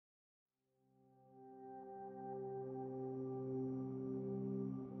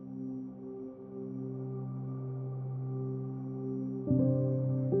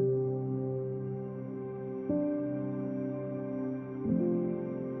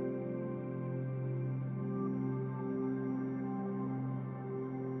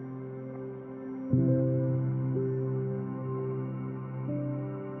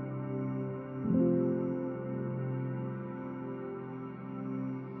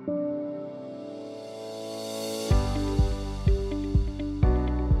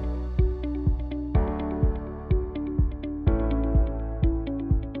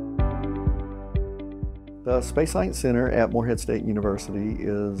The Space Science Center at Morehead State University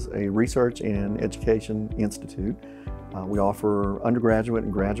is a research and education institute. We offer undergraduate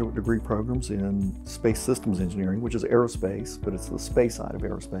and graduate degree programs in space systems engineering, which is aerospace, but it's the space side of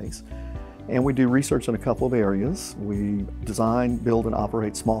aerospace. And we do research in a couple of areas. We design, build, and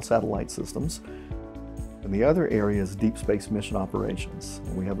operate small satellite systems. And the other area is deep space mission operations.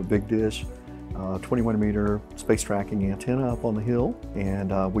 We have a big dish, 21-meter space tracking antenna up on the hill,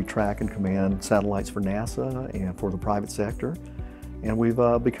 and we track and command satellites for NASA and for the private sector. And we've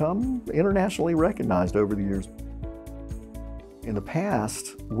become internationally recognized over the years. In the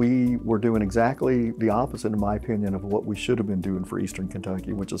past, we were doing exactly the opposite, in my opinion, of what we should have been doing for Eastern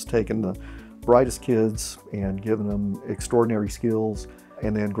Kentucky, which is taking the brightest kids and giving them extraordinary skills,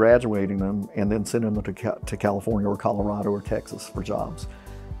 and then graduating them and then sending them to California or Colorado or Texas for jobs.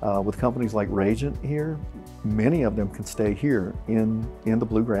 With companies like Rajant here, many of them can stay here in the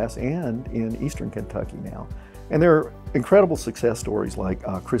Bluegrass and in Eastern Kentucky now. And there are incredible success stories like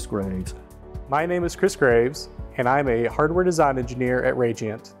Chris Graves. My name is Chris Graves, and I'm a hardware design engineer at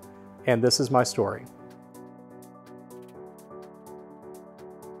Rajant, and this is my story.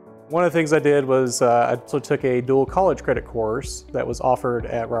 One of the things I did was I took a dual college credit course that was offered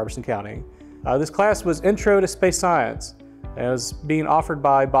at Robertson County. This class was Intro to Space Science. It was being offered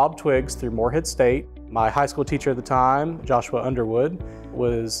by Bob Twiggs through Morehead State. My high school teacher at the time, Joshua Underwood,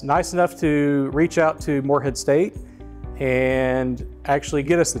 was nice enough to reach out to Morehead State and actually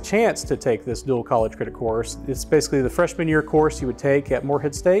get us the chance to take this dual college credit course. It's basically the freshman year course you would take at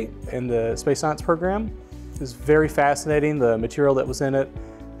Morehead State in the space science program. It was very fascinating, the material that was in it.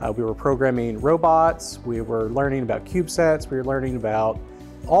 We were programming robots, we were learning about CubeSats, we were learning about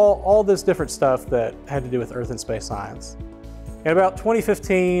all this different stuff that had to do with Earth and space science. In about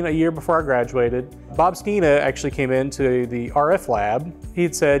 2015, a year before I graduated, Bob Skeena actually came into the RF lab.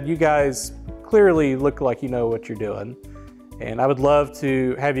 He'd said, "You guys clearly look like you know what you're doing, and I would love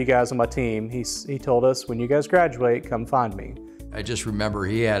to have you guys on my team." He told us, "When you guys graduate, come find me." I just remember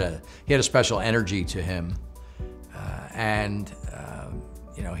he had a special energy to him,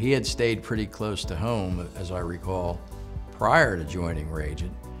 you know, he had stayed pretty close to home, as I recall, prior to joining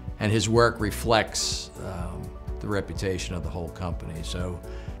Rajant, and his work reflects the reputation of the whole company. So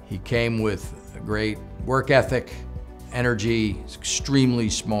he came with a great work ethic, energy, he's extremely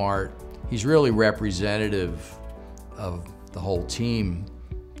smart. He's really representative of the whole team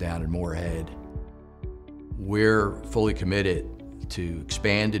down in Morehead. We're fully committed to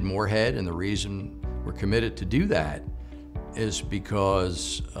expand in Morehead, and the reason we're committed to do that is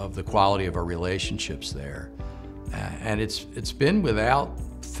because of the quality of our relationships there. And it's been without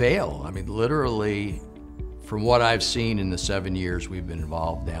fail. I mean, literally, from what I've seen in the 7 years we've been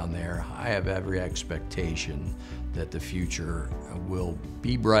involved down there, I have every expectation that the future will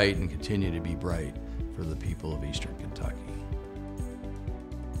be bright and continue to be bright for the people of Eastern Kentucky.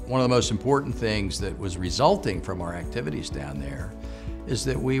 One of the most important things that was resulting from our activities down there is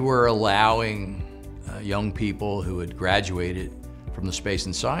that we were allowing young people who had graduated from the Space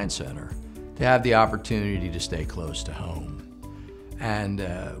and Science Center to have the opportunity to stay close to home. And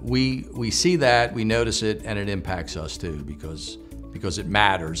we see that, we notice it, and it impacts us too, because it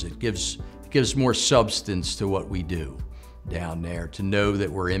matters. It gives more substance to what we do down there, to know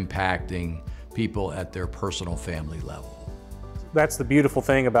that we're impacting people at their personal family level. That's the beautiful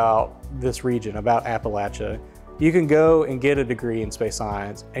thing about this region, about Appalachia. You can go and get a degree in space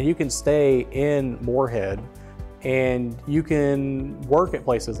science, and you can stay in Morehead, and you can work at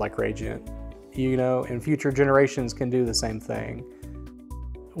places like Rajant, you know, and future generations can do the same thing.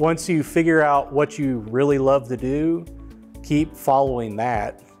 Once you figure out what you really love to do, keep following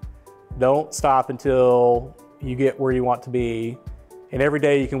that. Don't stop until you get where you want to be. And every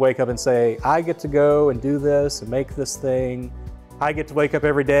day you can wake up and say, I get to go and do this and make this thing. I get to wake up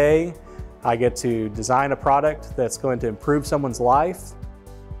every day. I get to design a product that's going to improve someone's life.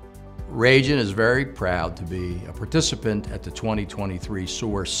 Rajant is very proud to be a participant at the 2023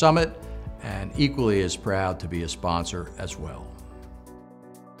 SOAR Summit, and equally as proud to be a sponsor as well.